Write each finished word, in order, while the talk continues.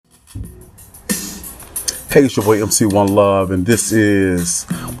Hey, it's your boy MC One Love, and this is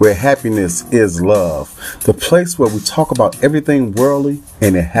Where Happiness is Love, the place where we talk about everything worldly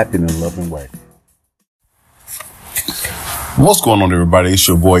in a happy and loving way. What's going on, everybody? It's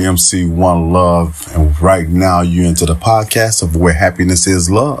your boy MC One Love, and right now you're into the podcast of Where Happiness is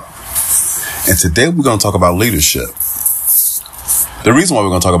Love. And today we're going to talk about leadership. The reason why we're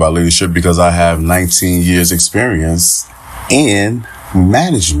going to talk about leadership because I have 19 years experience in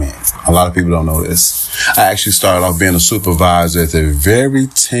management. A lot of people don't know this. I actually started off being a supervisor at a very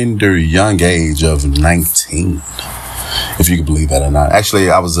tender young age of 19. If you can believe that or not. Actually,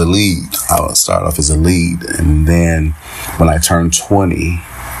 I was a lead. I started off as a lead. And then when I turned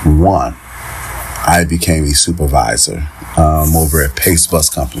 21, I became a supervisor over at Pace Bus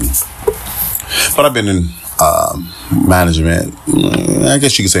Company. But I've been in management, I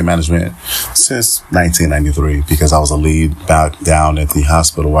guess you could say management, since 1993 because I was a lead back down at the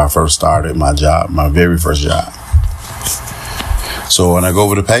hospital where I first started my job, my very first job. So when I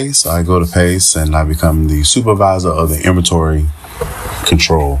go to Pace and I become the supervisor of the inventory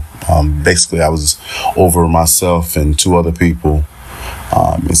control. Basically, I was over myself and two other people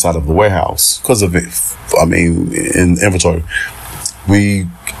inside of the warehouse because of it. I mean, in inventory, we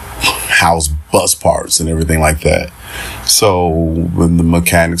house bus parts and everything like that. So when the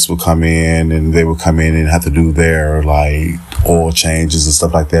mechanics would come in and they would come in and have to do their like oil changes and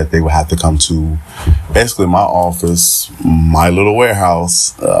stuff like that, they would have to come to basically my office, my little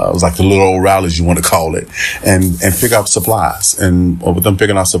warehouse. It was like the little old rallies, you want to call it, and pick up supplies. And with them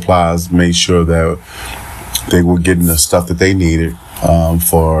picking up supplies, made sure that they were getting the stuff that they needed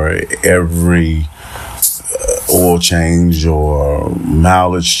for every oil change or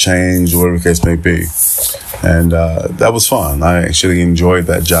mileage change, or whatever the case may be. And that was fun. I actually enjoyed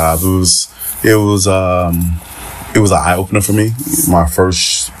that job. It was an eye opener for me. My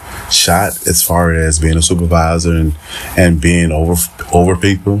first shot as far as being a supervisor and being over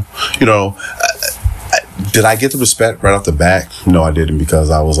people. You know, did I get the respect right off the bat? No, I didn't, because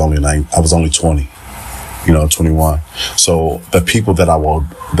I was only 20. 21. So the people that I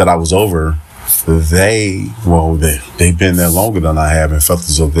was over, they've been there longer than I have and felt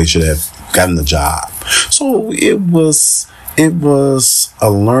as though they should have gotten the job. So it was a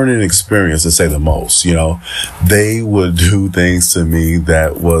learning experience, to say the most. They would do things to me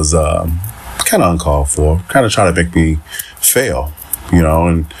that was kind of uncalled for, kind of trying to make me fail,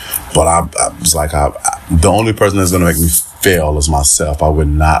 but I was like, the only person that's going to make me fail is myself. I would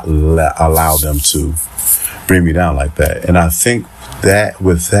not allow them to bring me down like that. And I think that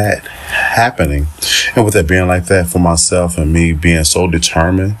with that happening and with that being like that for myself and me being so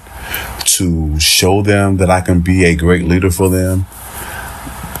determined to show them that I can be a great leader for them,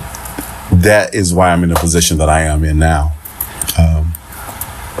 that is why I'm in the position that I am in now.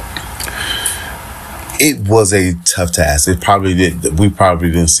 It was a tough task. We probably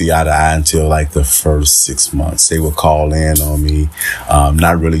didn't see eye to eye until like the first 6 months. They would call in on me,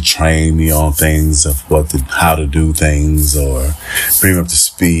 not really train me on things of how to do things or bring me up to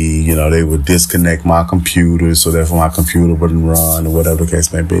speed. They would disconnect my computer so therefore my computer wouldn't run or whatever the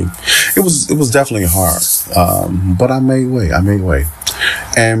case may be. It was definitely hard. But I made way.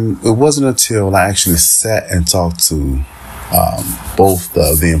 And it wasn't until I actually sat and talked to both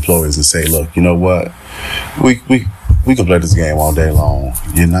the employees and say, look, you know what? We can play this game all day long.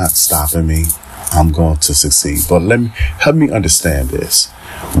 You're not stopping me. I'm going to succeed. But help me understand this.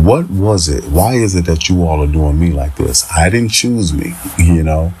 What was it? Why is it that you all are doing me like this? I didn't choose me,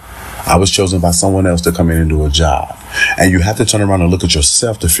 I was chosen by someone else to come in and do a job. And you have to turn around and look at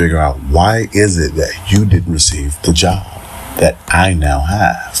yourself to figure out, why is it that you didn't receive the job that I now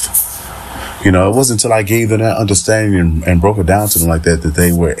have? It wasn't until I gave them that understanding and broke it down to them like that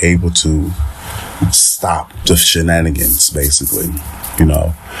they were able to stop the shenanigans, basically, and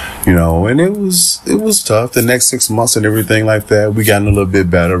it was tough. The next 6 months and everything like that, we got a little bit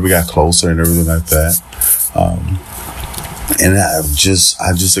better. We got closer and everything like that. And I just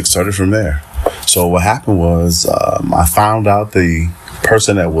started from there. So what happened was, I found out the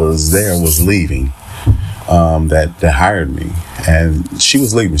person that was there was leaving, that hired me, and she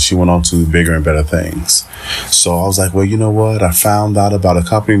was leaving. She went on to bigger and better things. So I was like, well, you know what? I found out about a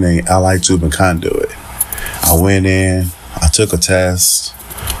company named Allied Tube and Conduit. I went in, I took a test,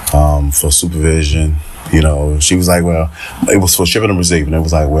 for supervision. She was like, well, it was for shipping and receiving. It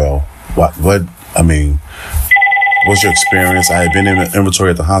was like, well, what's your experience? I had been in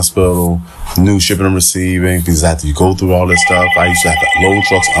inventory at the hospital, knew shipping and receiving, because I had to go through all this stuff. I used to have to load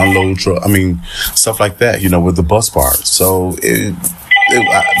trucks, unload trucks. Stuff like that, with the bus parts. So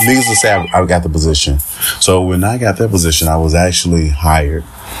needless to say, I got the position. So when I got that position, I was actually hired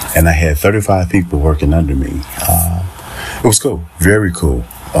and I had 35 people working under me. It was cool, very cool.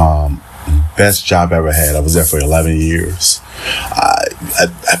 Best job I ever had. I was there for 11 years. I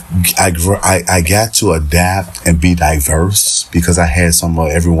got to adapt and be diverse because I had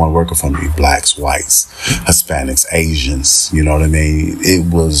everyone working for me: blacks, whites, Hispanics, Asians. You know what I mean?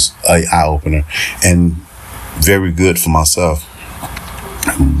 It was an eye opener and very good for myself.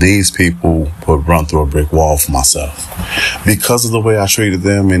 These people would run through a brick wall for myself because of the way I treated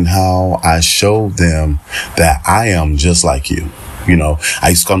them and how I showed them that I am just like you. You know, I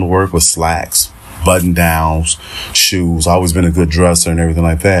used to come to work with slacks, button downs, shoes. I've always been a good dresser and everything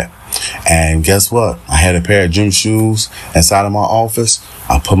like that. And guess what? I had a pair of gym shoes inside of my office.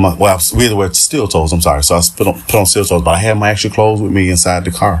 I put we either wear steel toes. I'm sorry. So I put on steel toes, but I had my extra clothes with me inside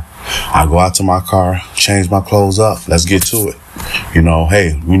the car. I go out to my car, change my clothes up. Let's get to it. You know,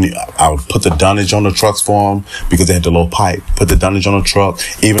 hey, I would put the dunnage on the trucks for them because they had the low pipe. Put the dunnage on the truck,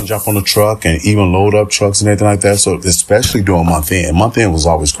 even jump on the truck and even load up trucks and everything like that. So especially during month end. Month end was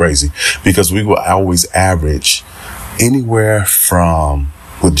always crazy because we would always average anywhere from,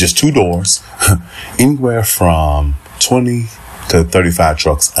 with just 2 doors, anywhere from 20 to 35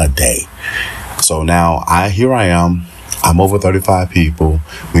 trucks a day. So now here I am. I'm over 35 people.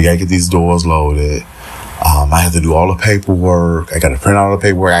 We got to get these doors loaded. I have to do all the paperwork. I got to print out all the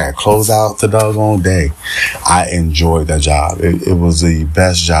paperwork. I got to close out the doggone day. I enjoyed that job. It was the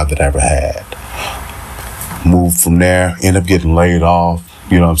best job that I ever had. Moved from there, ended up getting laid off.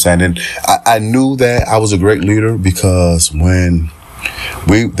 You know what I'm saying? And I knew that I was a great leader because when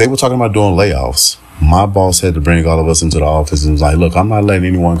they were talking about doing layoffs, my boss had to bring all of us into the office and was like, look, I'm not letting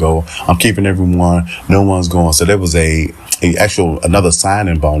anyone go. I'm keeping everyone. No one's going. So there was another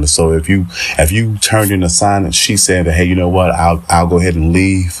signing bonus. So if you turned in a sign and she said that, hey, you know what, I'll go ahead and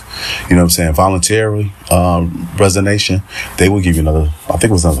leave, you know what I'm saying, voluntarily, resignation, they would give you another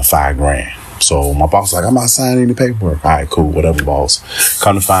 $5,000. So my boss was like, I'm not signing any paperwork. All right, cool, whatever, boss.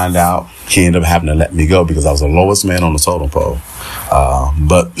 Come to find out, he ended up having to let me go because I was the lowest man on the totem pole.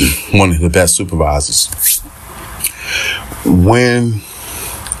 But one of the best supervisors. When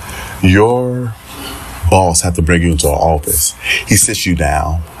your boss have to bring you into an office, he sits you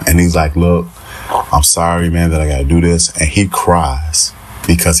down and he's like, look, I'm sorry, man, that I got to do this. And he cries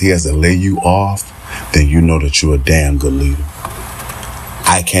because he has to lay you off. Then you know that you're a damn good leader.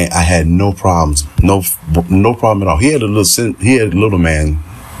 I had no problems, no problem at all. He had the little man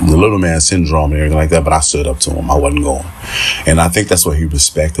syndrome and everything like that, but I stood up to him. I wasn't going. And I think that's why he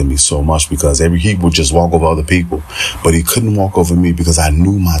respected me so much because he would just walk over other people, but he couldn't walk over me because I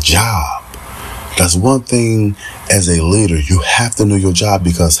knew my job. That's one thing as a leader, you have to know your job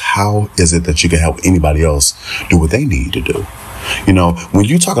because how is it that you can help anybody else do what they need to do? You know, when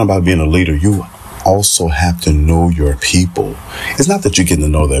you're talking about being a leader, you also have to know your people. It's not that you're getting to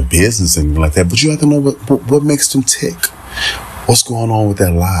know their business and like that, but you have to know what makes them tick. What's going on with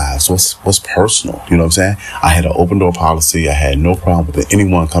their lives? What's personal? You know what I'm saying? I had an open door policy. I had no problem with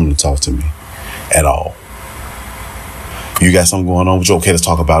anyone coming to talk to me at all. You got something going on with you? Okay, let's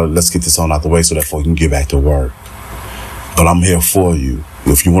talk about it. Let's get this on out the way so that we can get back to work. But I'm here for you.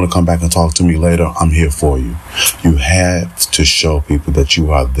 If you want to come back and talk to me later, I'm here for you. You have to show people that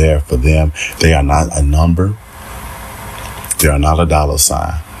you are there for them. They are not a number. They are not a dollar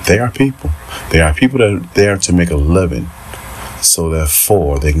sign. They are people. They are people that are there to make a living. So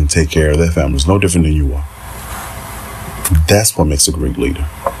therefore, they can take care of their families. No different than you are. That's what makes a great leader.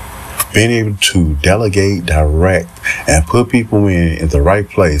 Being able to delegate, direct, and put people in the right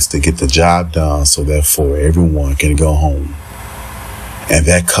place to get the job done. So therefore, everyone can go home. And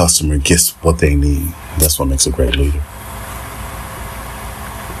that customer gets what they need. That's what makes a great leader.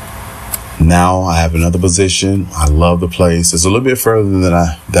 Now I have another position. I love the place. It's a little bit further than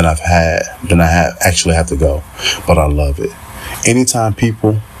I actually have to go, but I love it. Anytime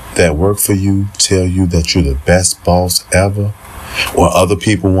people that work for you tell you that you're the best boss ever, or other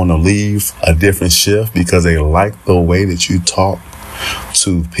people want to leave a different shift because they like the way that you talk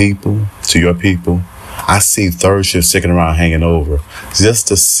to people, to your people, I see third shift sticking around hanging over just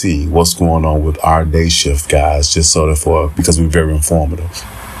to see what's going on with our day shift guys, just sort of because we're very informative.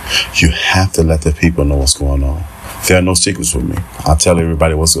 You have to let the people know what's going on. There are no secrets with me. I tell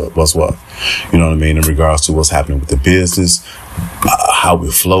everybody what's what. You know what I mean? In regards to what's happening with the business, how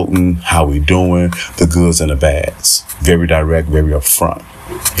we're floating, how we're doing, the goods and the bads. Very direct, very upfront,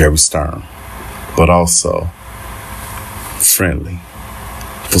 very stern, but also friendly.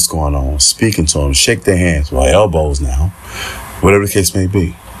 What's going on? Speaking to them, shake their hands, well, elbows now, whatever the case may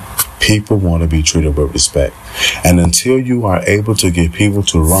be. People want to be treated with respect. And until you are able to get people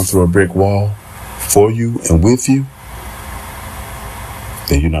to run through a brick wall for you and with you,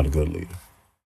 then you're not a good leader.